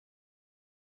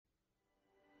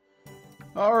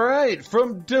Alright,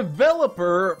 from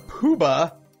developer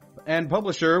Pooba and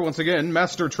publisher, once again,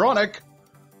 Mastertronic,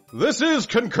 this is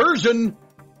Concursion!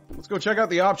 Let's go check out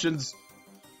the options.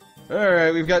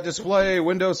 Alright, we've got display,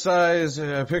 window size,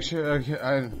 picture,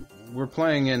 we're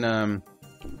playing in,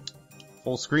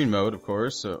 full screen mode, of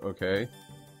course, so, okay.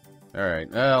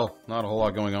 Alright, well, not a whole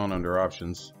lot going on under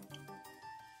options.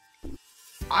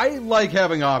 I like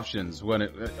having options when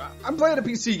I'm playing a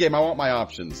PC game, I want my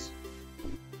options.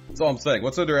 That's all I'm saying.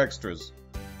 What's under extras?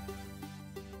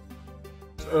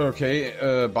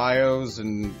 Okay, bios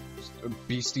and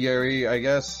bestiary, I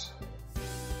guess.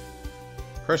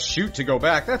 Press shoot to go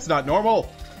back. That's not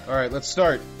normal. Alright, let's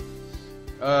start.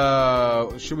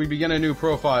 Should we begin a new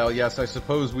profile? Yes, I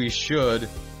suppose we should.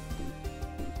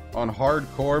 On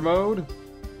hardcore mode?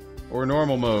 Or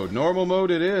normal mode? Normal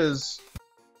mode it is.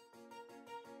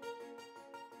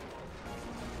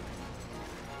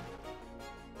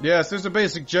 Yes, there's a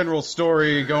basic general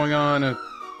story going on. A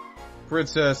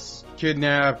princess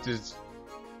kidnapped. Is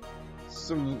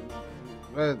some,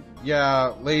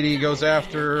 lady goes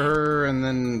after her, and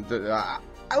then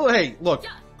hey, look,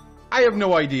 I have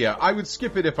no idea. I would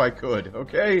skip it if I could.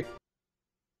 Okay.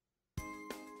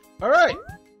 All right,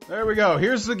 there we go.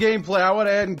 Here's the gameplay. I went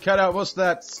ahead and cut out most of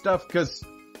that stuff because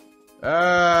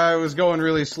it was going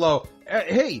really slow.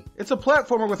 Hey, it's a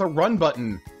platformer with a run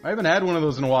button. I haven't had one of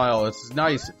those in a while. It's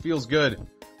nice. It feels good.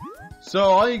 So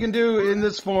all you can do in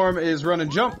this form is run and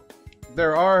jump.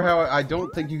 There are, I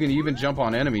don't think you can even jump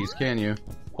on enemies, can you?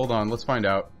 Hold on, let's find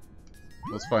out.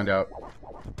 Let's find out.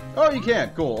 Oh, you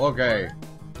can. Cool. Okay.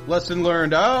 Lesson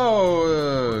learned.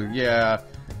 Oh, yeah.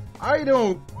 I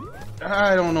don't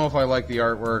know if I like the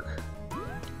artwork.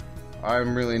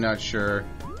 I'm really not sure.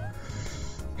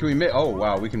 Can we make... Oh,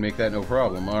 wow, we can make that no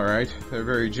problem. Alright. They're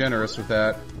very generous with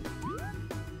that.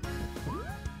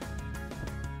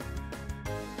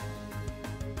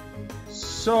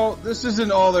 So, this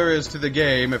isn't all there is to the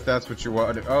game, if that's what you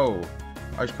want. Oh,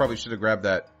 I probably should have grabbed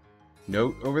that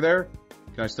note over there.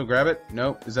 Can I still grab it?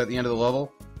 Nope. Is that the end of the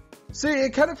level? See,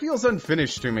 it kind of feels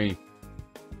unfinished to me.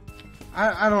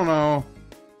 I don't know.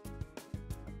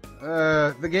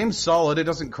 The game's solid, it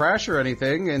doesn't crash or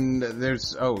anything, and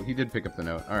there's... Oh, he did pick up the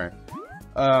note, alright.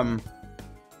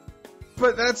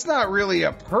 But that's not really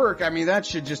a perk, I mean, that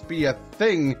should just be a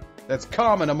thing that's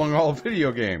common among all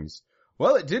video games.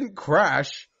 Well, it didn't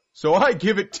crash, so I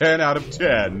give it 10 out of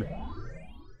 10.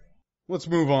 Let's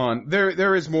move on.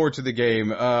 There is more to the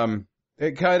game.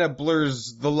 It kind of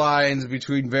blurs the lines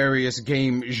between various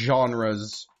game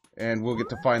genres, and we'll get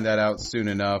to find that out soon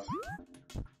enough.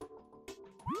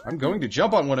 I'm going to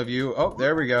jump on one of you. Oh,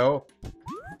 there we go.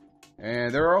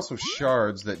 And there are also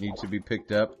shards that need to be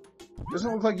picked up.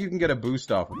 Doesn't look like you can get a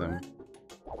boost off of them.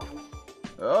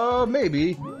 Oh,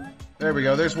 maybe. There we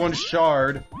go. There's one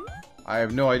shard. I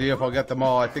have no idea if I'll get them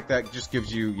all. I think that just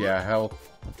gives you, yeah, health.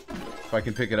 If I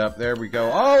can pick it up. There we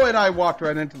go. Oh, and I walked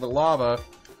right into the lava.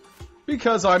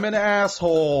 Because I'm an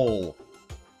asshole.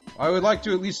 I would like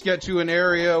to at least get to an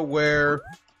area where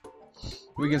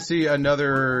we can see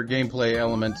another gameplay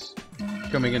element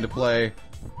coming into play.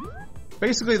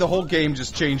 Basically, the whole game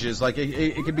just changes. Like,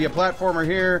 it could be a platformer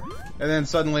here, and then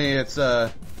suddenly it's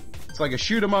like a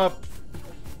shoot 'em up.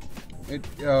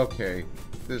 Okay.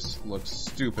 This looks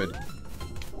stupid.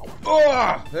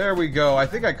 Oh! There we go. I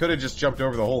think I could have just jumped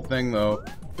over the whole thing, though.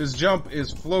 This jump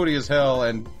is floaty as hell,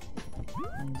 and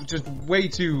just way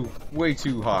too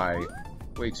high.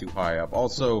 Way too high up.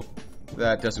 Also,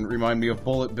 that doesn't remind me of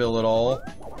Bullet Bill at all.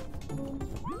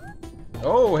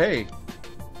 Oh, hey.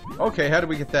 Okay, how do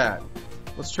we get that?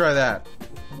 Let's try that.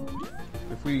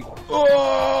 If we...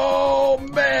 Oh,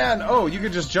 man! Oh, you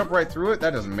can just jump right through it?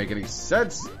 That doesn't make any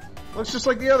sense. Looks just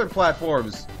like the other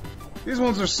platforms. These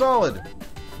ones are solid.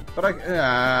 But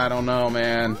I don't know,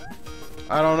 man.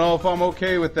 I don't know if I'm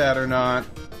okay with that or not.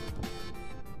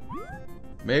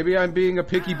 Maybe I'm being a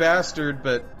picky bastard,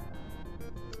 but...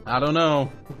 I don't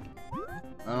know.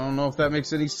 I don't know if that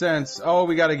makes any sense. Oh,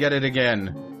 we gotta get it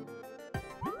again.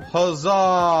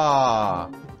 Huzzah!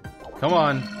 Come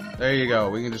on. There you go.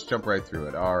 We can just jump right through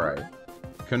it. Alright.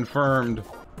 Confirmed.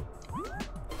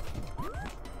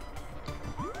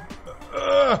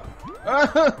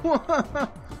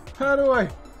 How do I...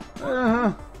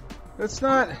 it's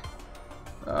not...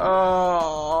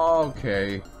 Oh,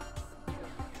 okay.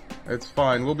 It's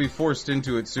fine. We'll be forced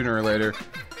into it sooner or later.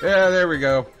 Yeah, there we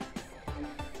go.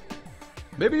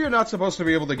 Maybe you're not supposed to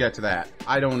be able to get to that.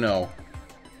 I don't know.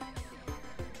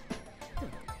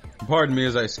 Pardon me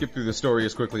as I skip through the story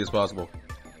as quickly as possible.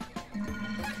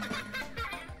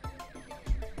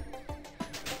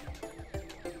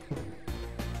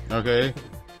 Okay.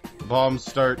 bombs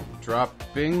start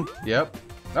dropping. Yep.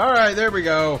 Alright, there we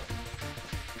go.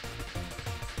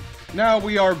 Now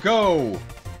we are go.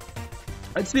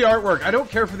 It's the artwork. I don't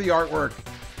care for the artwork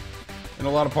in a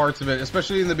lot of parts of it,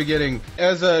 especially in the beginning.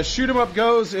 As a shoot 'em up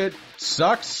goes, it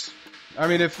sucks. I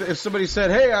mean, if somebody said,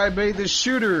 hey, I made this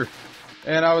shooter,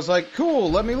 and I was like,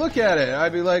 cool, let me look at it,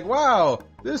 I'd be like, wow,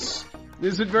 this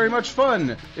isn't very much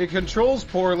fun. It controls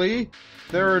poorly.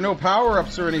 There are no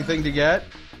power-ups or anything to get.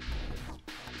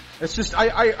 It's just,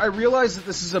 I realize that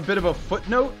this is a bit of a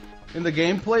footnote in the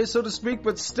gameplay, so to speak,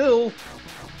 but still,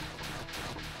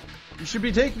 you should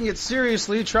be taking it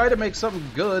seriously. Try to make something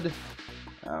good.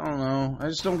 I don't know. I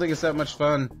just don't think it's that much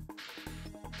fun.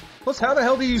 Plus, how the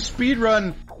hell do you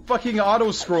speedrun fucking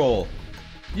auto-scroll?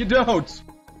 You don't.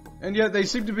 And yet, they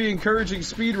seem to be encouraging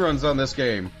speedruns on this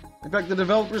game. In fact, the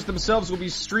developers themselves will be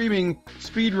streaming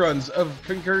speedruns of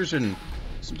Concursion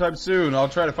sometime soon. I'll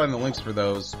try to find the links for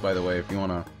those, by the way, if you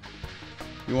wanna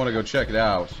go check it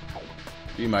out.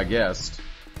 Be my guest.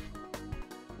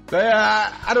 But,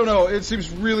 I don't know, it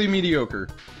seems really mediocre.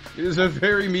 It is a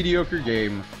very mediocre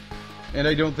game, and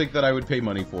I don't think that I would pay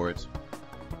money for it.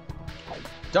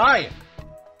 Die!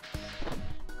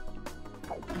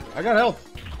 I got health.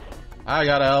 I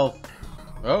got health.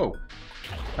 Oh.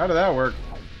 How did that work?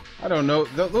 I don't know.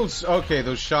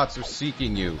 Those shots are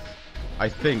seeking you. I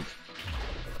think.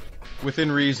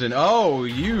 Within reason. Oh,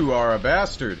 you are a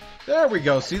bastard. There we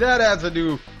go. See, that adds a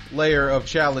new layer of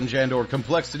challenge and or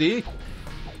complexity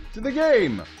to the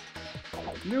game.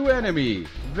 New enemy.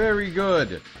 Very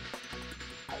good.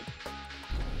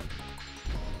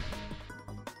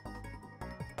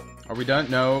 Are we done?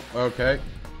 No. Okay.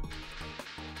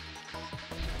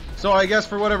 So I guess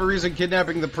for whatever reason,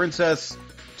 kidnapping the princess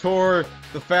tore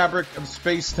the fabric of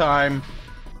space-time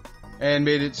and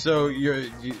made it so your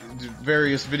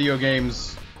various video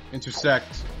games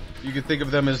intersect. You could think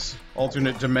of them as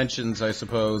alternate dimensions, I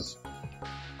suppose.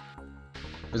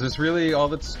 Is this really all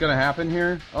that's gonna happen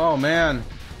here? Oh, man.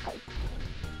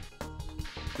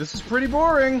 This is pretty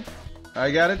boring. I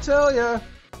gotta tell ya.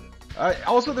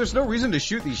 Also, there's no reason to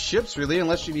shoot these ships, really,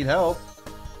 unless you need help.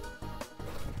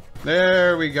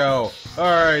 There we go.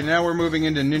 Alright, now we're moving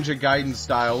into Ninja Gaiden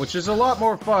style, which is a lot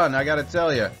more fun, I gotta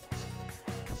tell ya.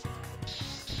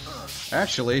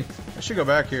 Actually, I should go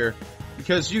back here.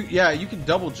 Because you can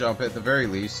double jump at the very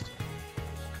least.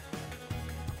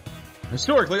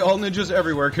 Historically, all ninjas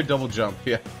everywhere could double jump,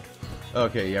 yeah.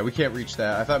 Okay, yeah, we can't reach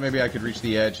that. I thought maybe I could reach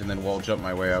the edge and then wall jump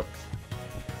my way up.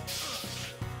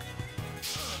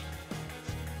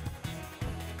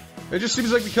 It just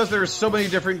seems like because there are so many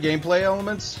different gameplay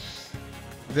elements,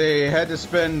 they had to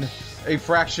spend a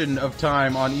fraction of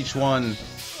time on each one.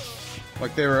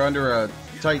 Like they were under a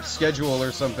tight schedule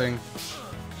or something.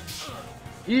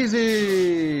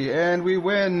 Easy! And we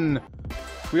win!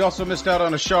 We also missed out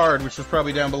on a shard, which was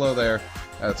probably down below there.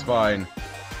 That's fine.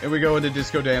 And we go into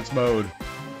disco dance mode.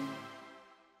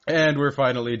 And we're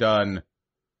finally done.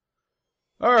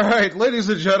 Alright, ladies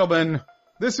and gentlemen,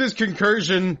 this is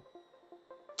Concursion.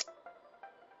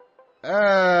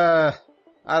 I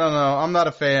don't know. I'm not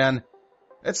a fan.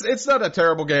 It's not a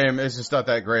terrible game. It's just not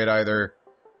that great either.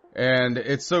 And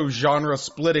it's so genre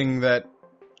splitting that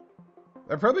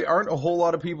there probably aren't a whole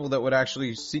lot of people that would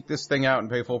actually seek this thing out and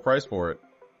pay full price for it.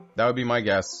 That would be my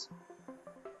guess.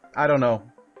 I don't know.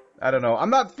 I'm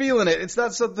not feeling it. It's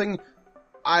not something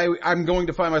I'm going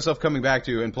to find myself coming back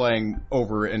to and playing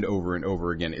over and over and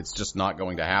over again. It's just not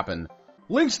going to happen.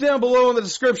 Links down below in the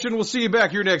description. We'll see you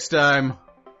back here next time.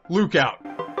 Luke out.